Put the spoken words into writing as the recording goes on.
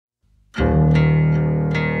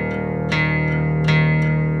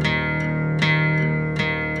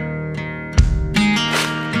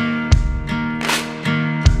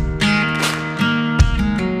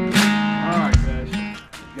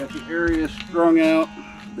strung out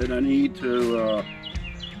that I need to,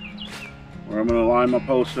 where I'm going to line my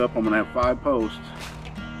posts up. I'm going to have 5 posts.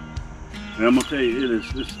 And I'm going to tell you, it is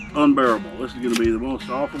just unbearable. This is going to be the most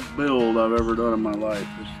awful build I've ever done in my life.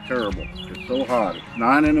 It's terrible. It's so hot. It's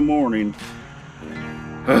 9 in the morning.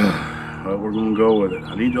 But we're going to go with it.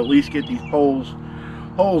 I need to at least get these holes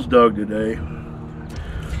dug today.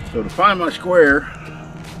 So to find my square,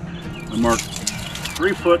 I marked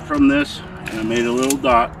 3 foot from this, and I made a little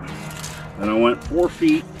dot. Then I went 4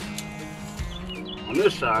 feet on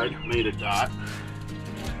this side, made a dot.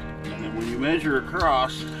 And then when you measure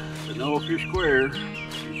across to know if you're square,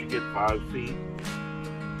 you should get 5 feet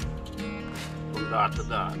from dot to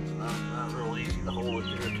dot. It's not real easy to hold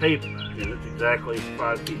it to your tape, and it's exactly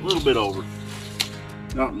 5 feet, a little bit over,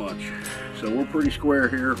 not much. So we're pretty square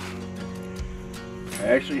here. I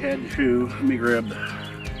actually had to, let me grab the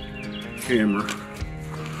camera.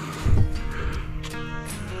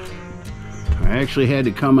 I actually had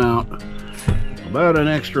to come out about an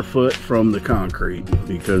extra foot from the concrete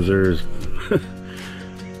because there's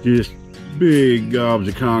just big gobs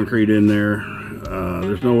of concrete in there.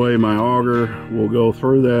 There's no way my auger will go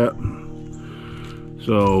through that.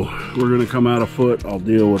 So we're going to come out a foot. I'll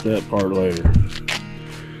deal with that part later.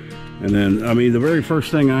 And then, I mean, the very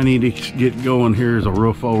first thing I need to get going here is a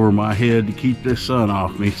roof over my head to keep this sun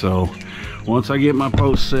off me. So once I get my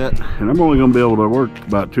post set, and I'm only going to be able to work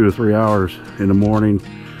about 2 or 3 hours in the morning,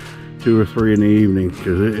 2 or 3 in the evening,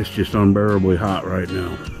 because it's just unbearably hot right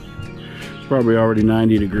now. It's probably already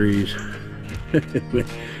 90 degrees.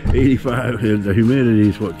 85, and the humidity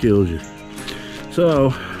is what kills you. So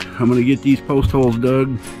I'm going to get these post holes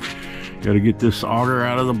dug. Got to get this auger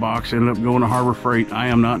out of the box. Ended up going to Harbor Freight. I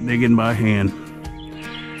am not digging by hand.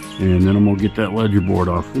 And then I'm going to get that ledger board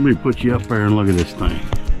off. Let me put you up there and look at this thing.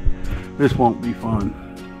 This won't be fun.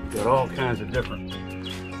 Got all kinds of different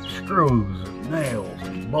screws and nails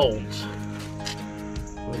and bolts.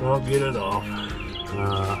 But I'll get it off.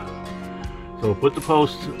 So put the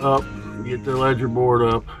posts up, get the ledger board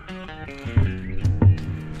up,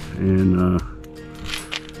 and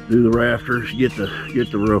do the rafters, get the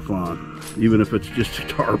roof on. Even if it's just a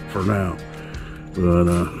tarp for now. But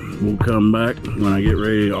we'll come back when I get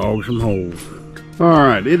ready to aug some holes.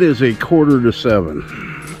 Alright, it is 6:45.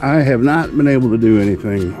 I have not been able to do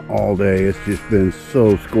anything all day. It's just been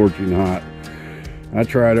so scorching hot. I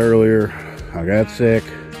tried earlier. I got sick.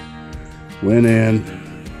 Went in.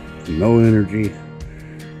 No energy.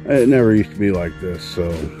 It never used to be like this, so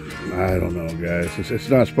I don't know, guys. It's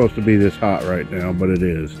not supposed to be this hot right now, but it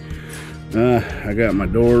is. I got my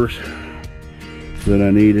doors that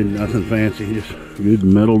I needed. Nothing fancy, just good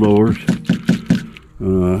metal doors.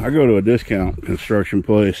 I go to a discount construction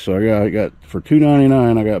place, so I got for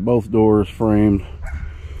 $2.99. I got both doors framed,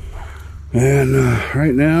 and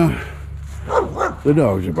right now the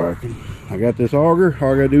dogs are barking. I got this auger.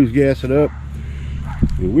 All I gotta do is gas it up,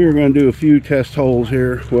 and we're going to do a few test holes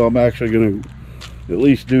here. Well, I'm actually going to at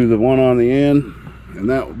least do the one on the end and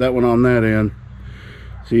that one on that end.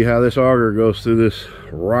 See how this auger goes through this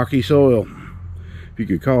rocky soil. If you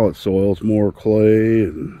could call it soil, it's more clay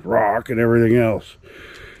and rock and everything else.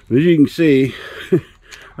 But as you can see,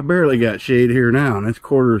 I barely got shade here now, and it's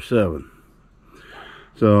 6:45.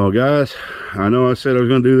 So guys, I know I said I was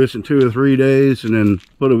going to do this in 2 or 3 days and then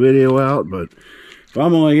put a video out, but if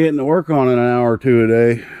I'm only getting to work on it an hour or 2 a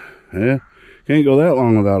day, yeah, can't go that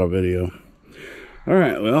long without a video. All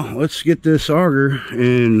right, well, let's get this auger.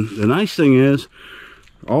 And the nice thing is,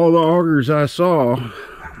 all the augers I saw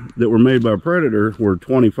that were made by Predator were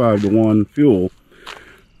 25-to-1 fuel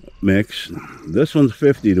mix. This one's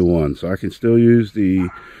 50-to-1, so I can still use the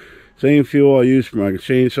same fuel I use for my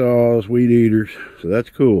chainsaws, weed eaters, so that's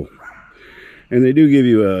cool. And they do give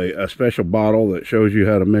you a special bottle that shows you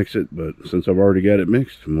how to mix it, but since I've already got it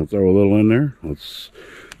mixed, I'm going to throw a little in there. Let's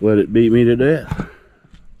let it beat me to death.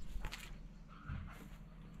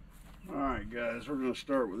 Alright guys, we're going to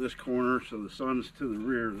start with this corner so the sun's to the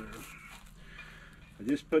rear there. I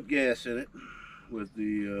just put gas in it with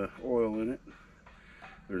the oil in it.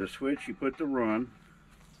 There's a switch you put to run.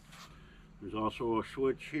 There's also a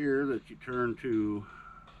switch here that you turn to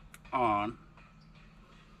on.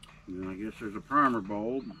 And then I guess there's a primer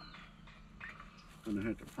bulb. I'm going to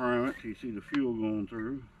have to prime it so you see the fuel going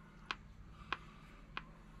through.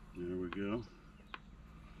 There we go.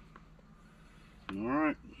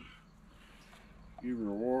 Alright. Give her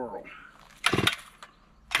a whirl.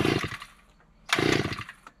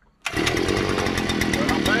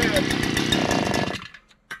 Not bad.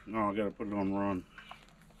 Oh, I gotta put it on run.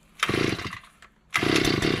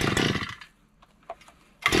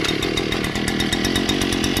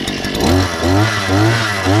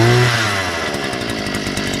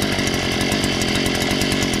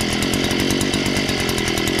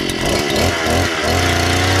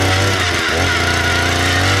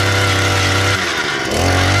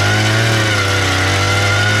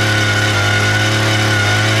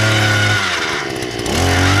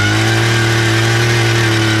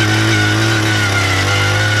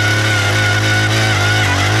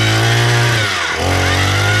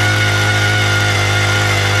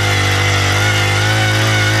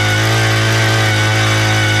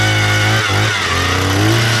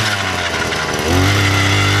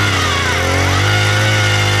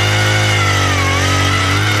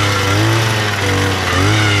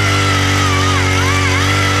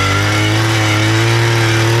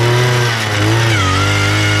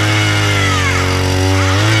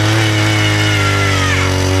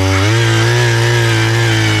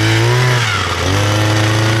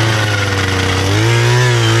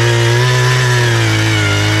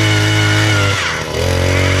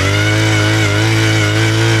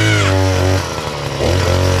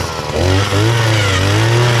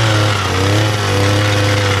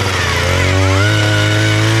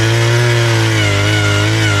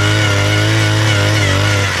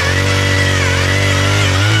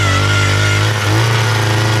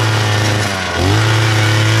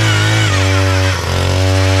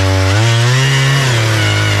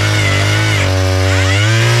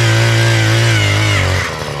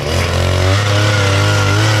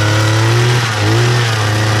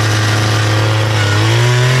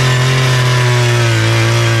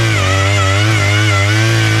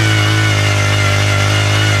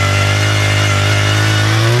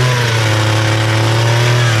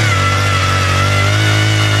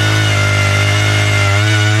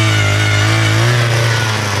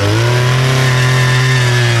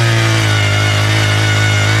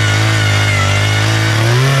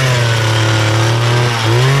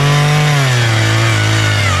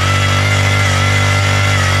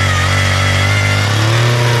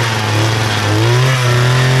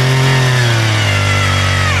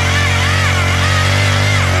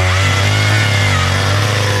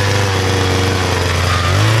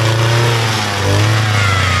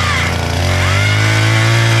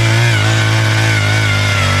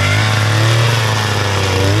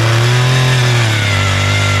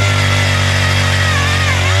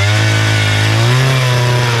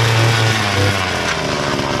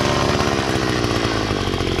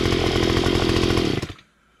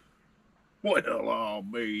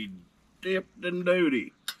 I'll be dipped in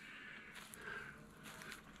duty.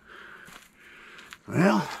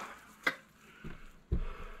 Well,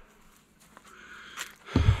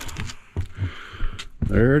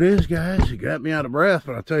 there it is, guys. It got me out of breath,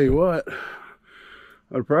 but I'll tell you what,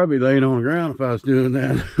 I'd probably be laying on the ground if I was doing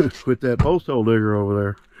that with that post hole digger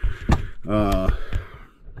over there.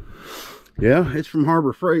 Yeah, it's from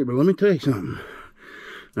Harbor Freight, but let me tell you something.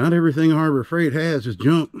 Not everything Harbor Freight has is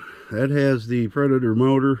junk. That has the Predator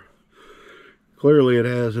motor. Clearly it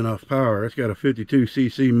has enough power. It's got a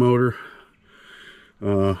 52cc motor.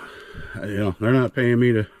 You know, they're not paying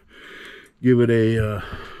me to give it a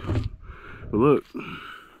look.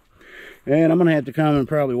 And I'm gonna have to come and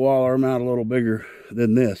probably wall arm out a little bigger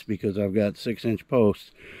than this, because I've got 6-inch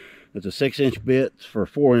posts. It's a 6-inch bit for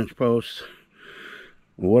 4-inch posts.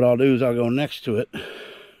 Well, what I'll do is I'll go next to it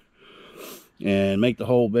and make the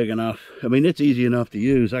hole big enough. I mean, it's easy enough to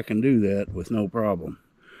use. I can do that with no problem.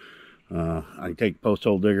 I can take the post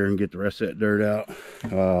hole digger and get the rest of that dirt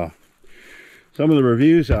out. Some of the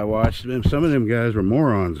reviews I watched, some of them guys were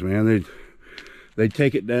morons, man. They'd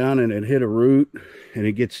take it down and it'd hit a root and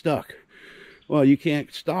it gets stuck. Well, you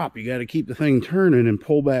can't stop. You got to keep the thing turning and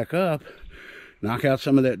pull back up, knock out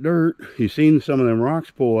some of that dirt. You've seen some of them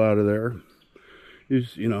rocks pull out of there.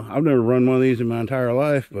 You know, I've never run one of these in my entire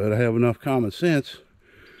life, but I have enough common sense.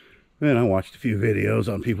 And I watched a few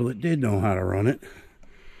videos on people that did know how to run it,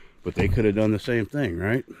 but they could have done the same thing,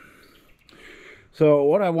 right? So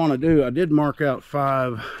what I want to do, I did mark out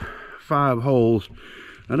five holes.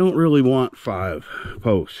 I don't really want 5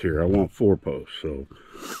 posts here. I want 4 posts. So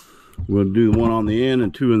we'll do the one on the end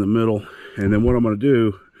and 2 in the middle. And then what I'm going to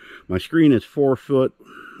do, my screen is 48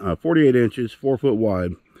 inches, 4 foot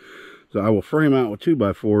wide. So I will frame out with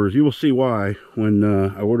 2x4s. You will see why when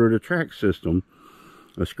I ordered a track system,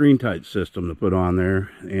 a screen tight system to put on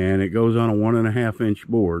there, and it goes on a 1.5 inch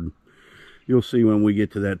board. You'll see when we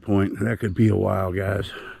get to that point. That could be a while,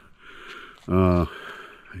 guys. Yeah,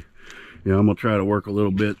 I'm gonna try to work a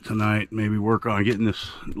little bit tonight. Maybe work on getting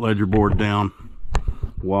this ledger board down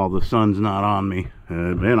while the sun's not on me.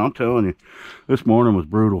 Man, I'm telling you, this morning was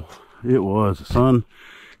brutal. It was. The sun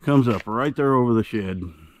comes up right there over the shed,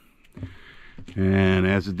 and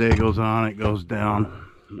as the day goes on, it goes down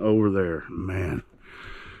over there. Man,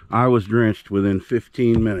 I was drenched within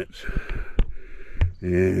 15 minutes.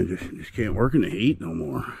 And just can't work in the heat no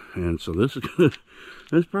more. And so this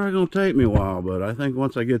is probably gonna take me a while, but I think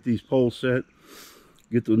once I get these poles set,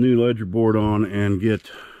 get the new ledger board on, and get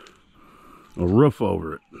a roof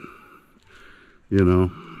over it, you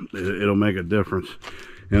know, it'll make a difference.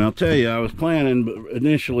 And I'll tell you, I was planning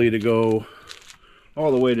initially to go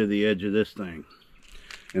all the way to the edge of this thing.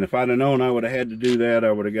 And if I'd have known I would have had to do that,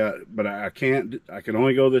 I would have got, but I can't, I can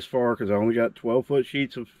only go this far because I only got 12-foot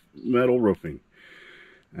sheets of metal roofing.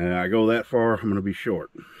 And I go that far, I'm going to be short.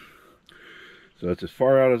 So that's as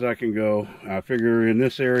far out as I can go. I figure in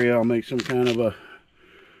this area I'll make some kind of a,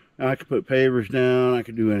 I could put pavers down, I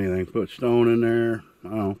could do anything. Put stone in there, I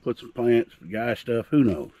don't know, put some plants, guy stuff, who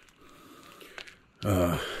knows.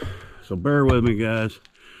 So bear with me, guys.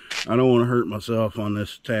 I don't want to hurt myself on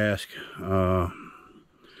this task. I'm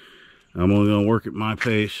only going to work at my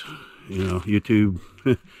pace. You know,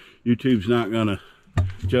 YouTube's not going to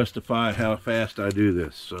justify how fast I do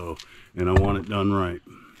this, so, and I want it done right.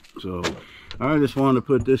 So I just wanted to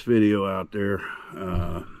put this video out there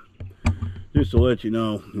just to let you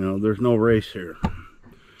know, there's no race here.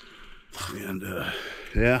 And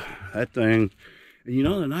yeah, that thing, you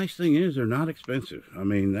know, the nice thing is they're not expensive. I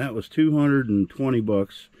mean, that was 220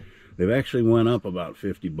 bucks. They've actually went up about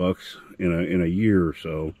 50 bucks in a year or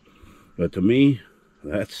so, but to me,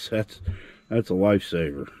 that's a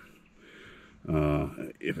lifesaver.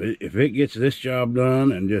 If it gets this job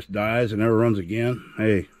done and just dies and never runs again,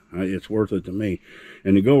 hey, it's worth it to me.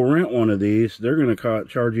 And to go rent one of these, they're going to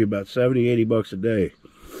charge you about 70-80 bucks a day.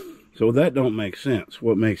 So that don't make sense.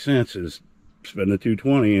 What makes sense is spend the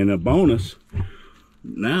 220, and a bonus.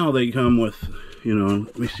 Now they come with,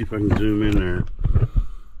 let me see if I can zoom in there.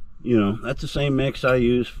 That's the same mix I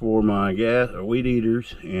use for my weed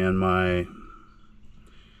eaters and my,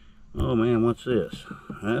 oh man, what's this?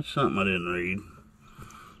 That's something I didn't read.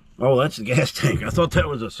 Oh, that's the gas tank. I thought that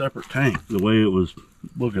was a separate tank, the way it was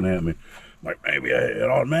looking at me. Like, maybe it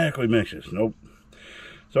automatically mixes. Nope.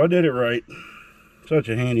 So I did it right. Such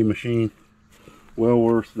a handy machine. Well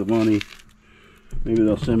worth the money. Maybe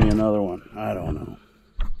they'll send me another one. I don't know.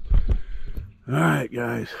 Alright,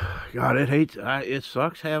 guys. God, it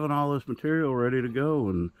sucks having all this material ready to go,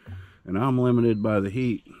 and I'm limited by the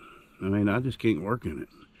heat. I mean, I just can't work in it.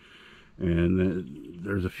 And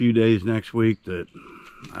there's a few days next week that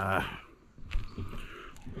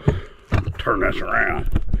turn this around.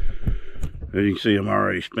 As you can see, I'm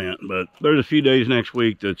already spent, but there's a few days next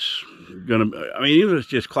week that's gonna, I mean, even if it's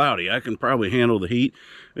just cloudy, I can probably handle the heat.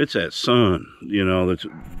 It's that sun, you know, that's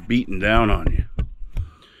beating down on you.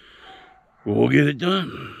 Well, we'll get it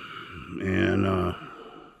done. And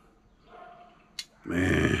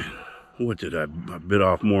man, what did I bit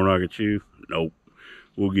off more than I could chew? Nope.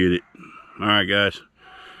 We'll get it. All right, guys.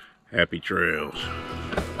 Happy trails.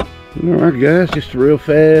 All right, guys, just a real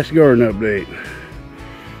fast garden update.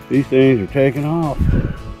 These things are taking off.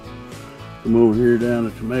 Come over here down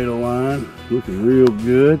the tomato line, looking real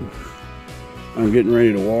good. I'm getting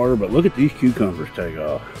ready to water, but look at these cucumbers take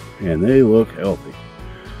off, and they look healthy.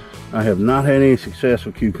 I have not had any success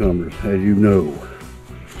with cucumbers, as you know.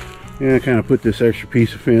 And I kind of put this extra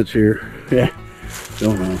piece of fence here. Yeah,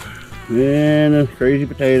 don't know. And the crazy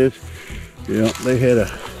potatoes, yeah, they had a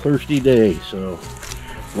thirsty day. So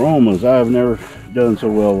Romas, I've never done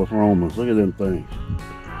so well with Romas. Look at them things.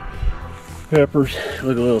 Peppers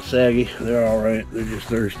look a little saggy. They're all right. They're just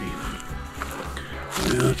thirsty.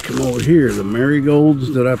 Now let's come over here. The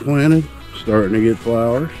marigolds that I planted starting to get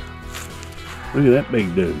flowers. Look at that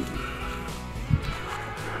big dude.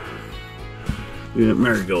 Look at that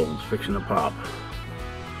marigolds fixing to pop.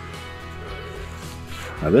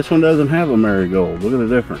 Now this one doesn't have a marigold. Look at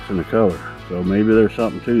the difference in the color. So maybe there's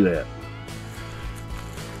something to that.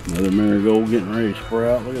 Another marigold getting ready to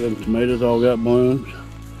sprout. Look at them tomatoes all got blooms.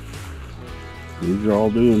 These are all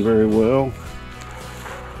doing very well.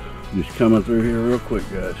 Just coming through here real quick,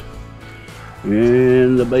 guys.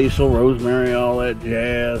 And the basil, rosemary, all that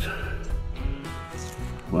jazz.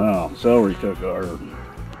 Wow, celery took off, or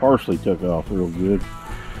parsley took off real good.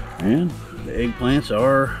 And the eggplants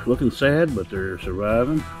are looking sad, but they're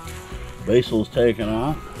surviving. Basil's taking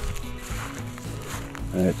off.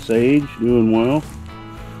 That sage doing well.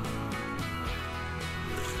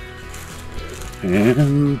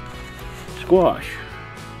 And squash,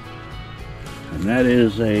 and that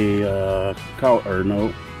is a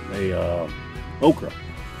okra,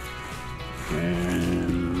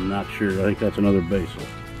 and not sure, I think that's another basil.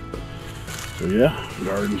 So yeah,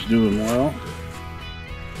 garden's doing well.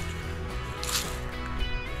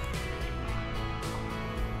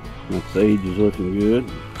 That sage is looking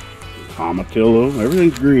good. Tomatillo,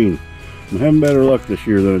 everything's green. I'm having better luck this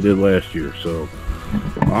year than I did last year. So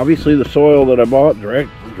obviously the soil that I bought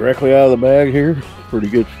directly out of the bag here, pretty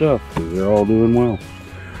good stuff, because they're all doing well.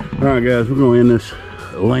 All right, guys, we're going to end this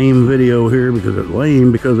lame video here because it's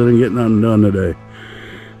lame because I didn't get nothing done today.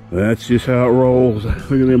 That's just how it rolls. Look at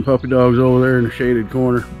them puppy dogs over there in the shaded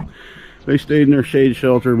corner. They stayed in their shade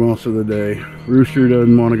shelter most of the day. Rooster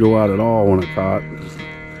doesn't want to go out at all when it's hot,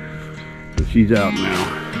 so she's out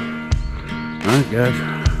now. All right,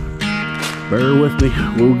 guys, bear with me.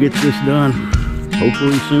 We'll get this done,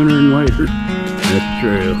 hopefully sooner than later. At the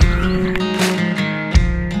trail.